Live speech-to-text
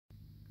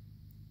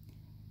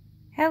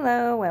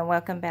Hello and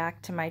welcome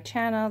back to my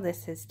channel.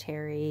 This is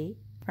Terry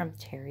from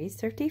Terry's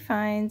Thrifty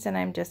Finds, and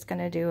I'm just going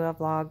to do a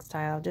vlog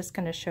style. Just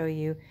going to show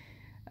you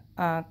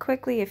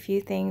quickly a few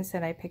things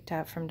that I picked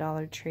up from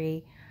Dollar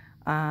Tree.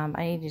 I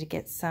needed to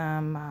get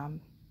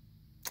some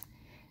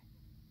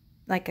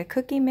like a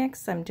cookie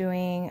mix. I'm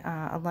doing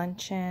a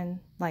luncheon.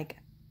 Like,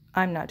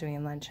 I'm not doing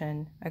a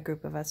luncheon. A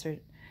group of us are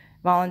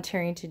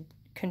volunteering to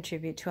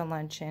contribute to a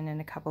luncheon in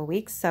a couple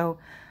weeks. So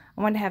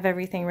I want to have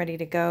everything ready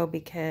to go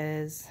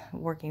because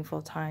working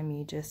full-time,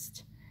 you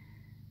just,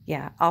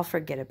 I'll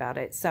forget about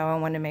it. So I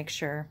want to make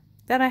sure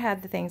that I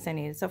had the things I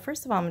needed. So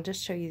first of all, I'm going to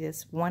just show you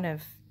this one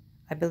of,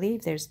 I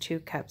believe there's 2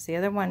 cups. The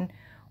other one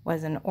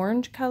was an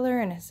orange color,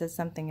 and it says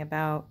something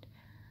about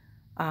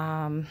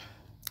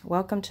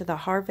welcome to the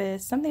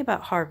harvest, something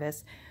about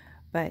harvest.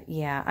 But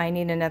yeah, I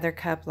need another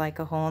cup like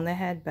a hole in the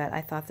head, but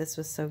I thought this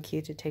was so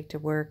cute to take to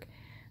work.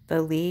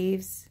 The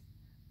leaves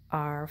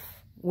are,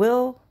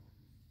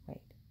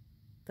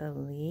 the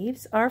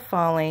leaves are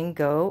falling,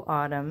 go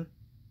autumn.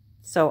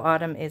 So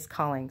autumn is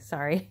calling,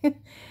 sorry.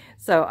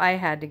 So I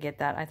had to get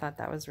that. I thought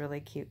that was really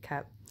cute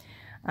cup.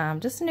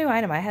 Just a new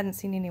item. I hadn't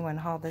seen anyone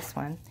haul this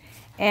one.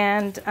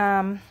 And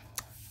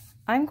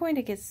I'm going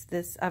to get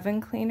this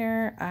oven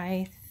cleaner.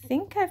 I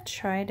think I've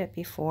tried it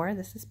before.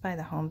 This is by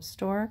the home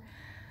store.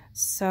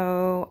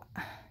 So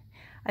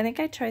I think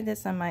I tried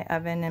this on my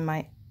oven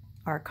in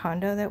our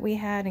condo that we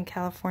had in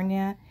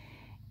California.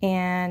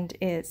 And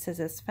it says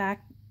it's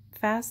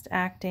fast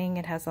acting.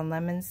 It has a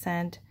lemon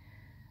scent,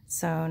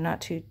 so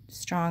not too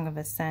strong of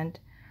a scent.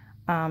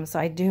 So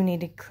I do need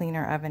to clean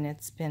our oven.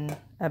 It's been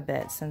a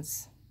bit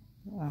since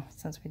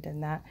we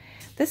did that.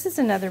 This is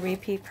another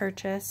repeat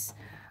purchase.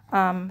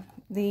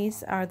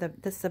 These are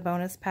this is a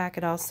bonus pack.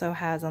 It also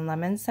has a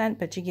lemon scent,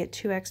 but you get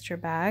 2 extra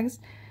bags.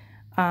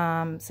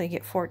 So you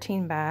get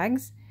 14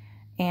 bags,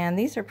 and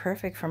these are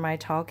perfect for my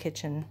tall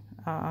kitchen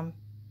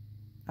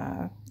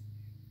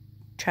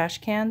trash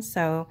cans.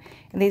 So,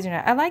 and these are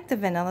not, I like the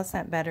vanilla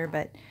scent better,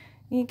 but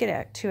you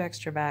get 2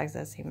 extra bags,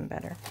 that's even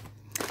better.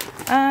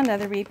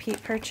 Another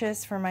repeat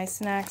purchase for my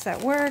snacks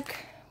at work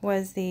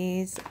was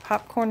these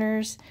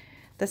popcorners.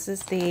 This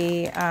is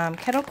the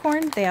kettle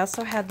corn. They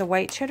also had the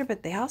white cheddar,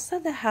 but they also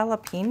had the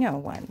jalapeno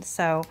one.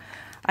 So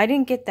I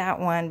didn't get that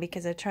one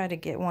because I try to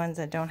get ones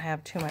that don't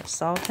have too much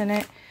salt in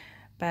it,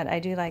 but I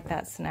do like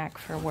that snack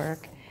for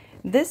work.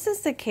 This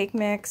is the cake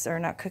mix, or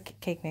not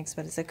cake mix,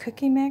 but it's a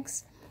cookie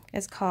mix.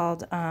 It's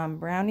called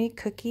brownie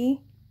cookie.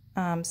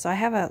 So I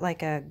have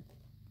a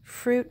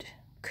fruit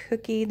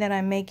cookie that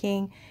I'm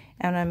making,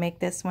 and I make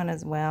this one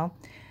as well.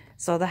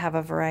 So they'll have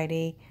a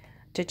variety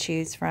to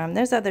choose from.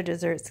 There's other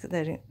desserts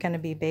that are going to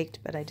be baked,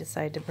 but I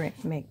decided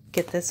to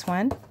get this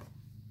one.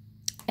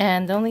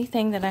 And the only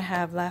thing that I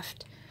have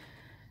left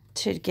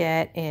to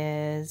get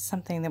is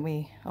something that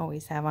we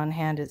always have on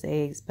hand is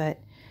eggs, but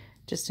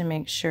just to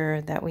make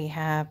sure that we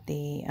have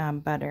the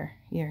butter.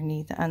 You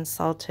need the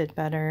unsalted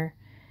butter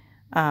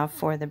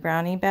for the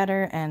brownie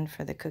batter and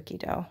for the cookie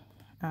dough.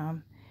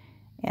 And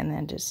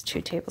then just 2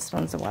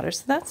 tablespoons of water.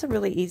 So that's a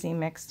really easy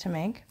mix to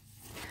make.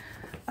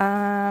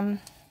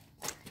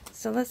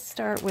 So let's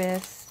start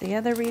with the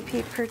other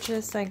repeat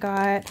purchase I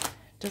got.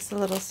 Just a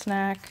little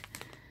snack.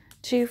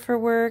 2 for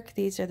work.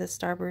 These are the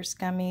Starburst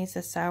gummies.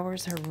 The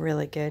sours are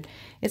really good.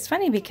 It's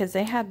funny because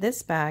they had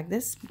this bag.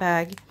 This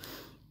bag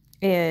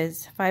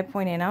is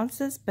 5.8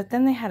 ounces, but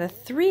then they had a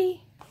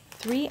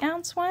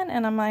 3-ounce one,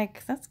 and I'm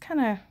like, that's kind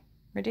of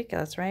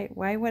ridiculous, right?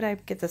 Why would I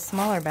get the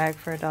smaller bag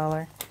for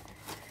 $1?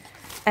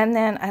 And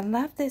then I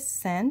love this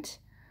scent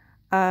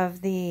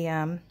of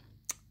the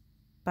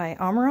by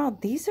Armor All.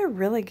 These are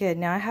really good.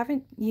 Now I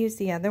haven't used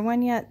the other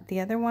one yet. The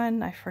other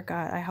one, I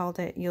forgot. I hauled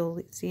it.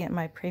 You'll see it in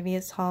my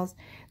previous hauls.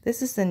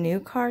 This is the New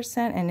Car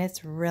scent, and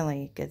it's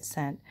really good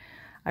scent.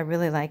 I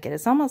really like it.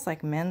 It's almost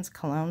like men's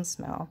cologne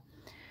smell.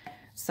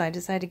 So I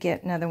decided to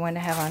get another one to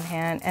have on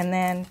hand. And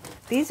then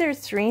these are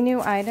 3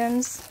 new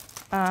items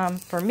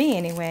for me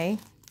anyway.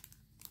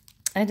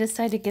 I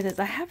decided to get this.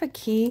 I have a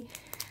key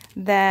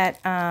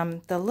that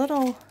the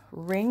little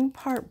ring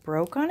part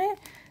broke on it.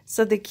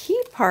 So the key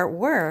part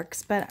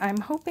works, but I'm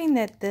hoping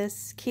that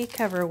this key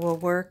cover will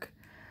work.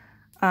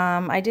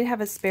 I did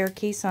have a spare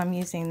key, so I'm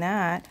using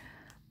that.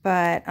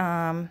 But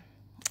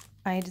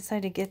I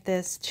decided to get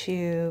this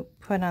to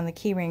put on the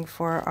key ring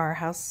for our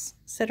house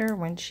sitter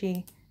when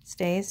she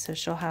stays. So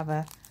she'll have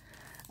a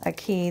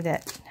key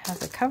that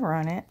has a cover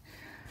on it.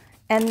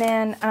 And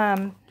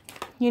then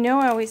you know,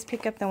 I always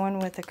pick up the one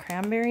with the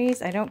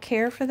cranberries. I don't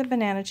care for the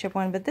banana chip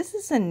one, but this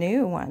is a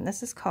new one.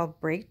 This is called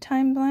Break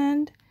Time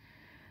Blend.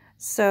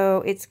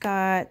 So it's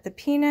got the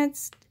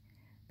peanuts,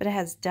 but it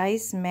has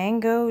diced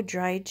mango,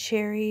 dried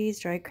cherries,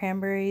 dried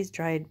cranberries,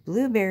 dried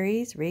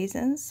blueberries,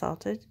 raisins,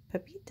 salted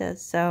pepitas.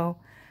 So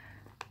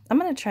I'm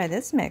going to try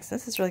this mix.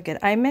 This is really good.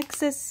 I mix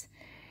this.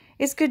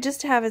 It's good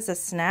just to have as a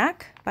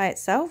snack by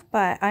itself,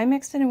 but I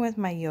mixed it in with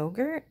my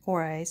yogurt,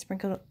 or I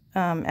sprinkled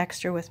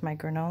extra with my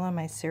granola,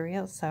 my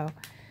cereal. So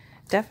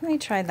definitely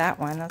try that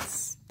one.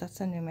 That's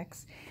a new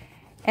mix.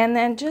 And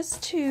then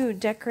just to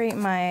decorate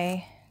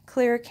my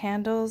clear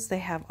candles, they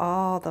have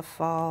all the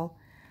fall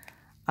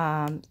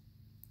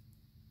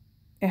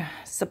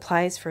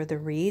supplies for the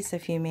wreaths.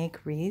 If you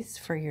make wreaths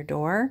for your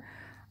door,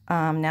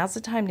 now's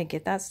the time to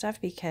get that stuff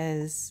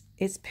because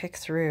it's picked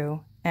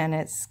through and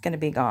it's going to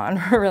be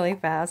gone really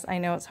fast. I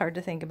know it's hard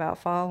to think about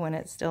fall when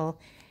it's still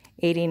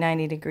 80,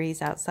 90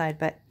 degrees outside,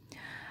 but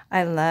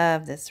I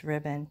love this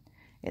ribbon.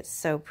 It's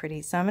so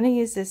pretty. So I'm going to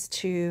use this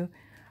to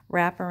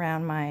wrap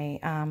around my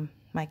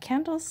my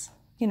candles,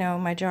 you know,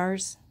 my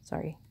jars,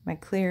 sorry, my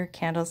clear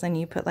candles, and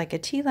you put like a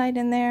tea light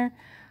in there.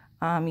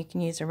 You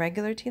can use a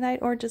regular tea light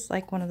or just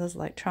like one of those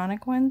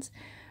electronic ones,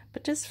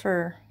 but just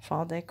for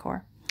fall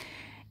decor.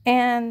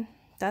 And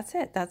that's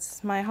it.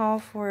 That's my haul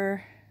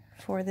for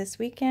this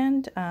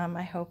weekend.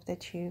 I hope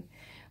that you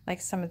like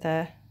some of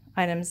the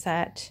items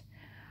that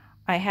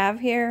I have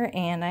here,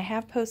 and I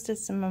have posted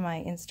some of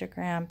my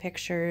Instagram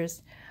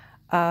pictures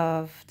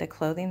of the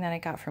clothing that I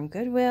got from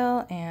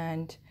Goodwill,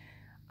 and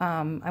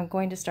I'm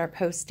going to start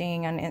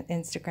posting on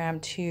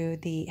Instagram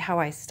to how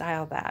I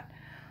style that.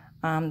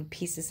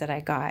 Pieces that I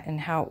got and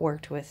how it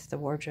worked with the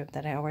wardrobe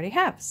that I already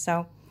have.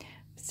 So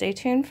stay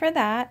tuned for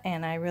that,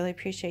 and I really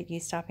appreciate you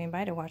stopping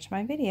by to watch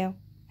my video.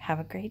 Have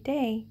a great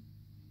day.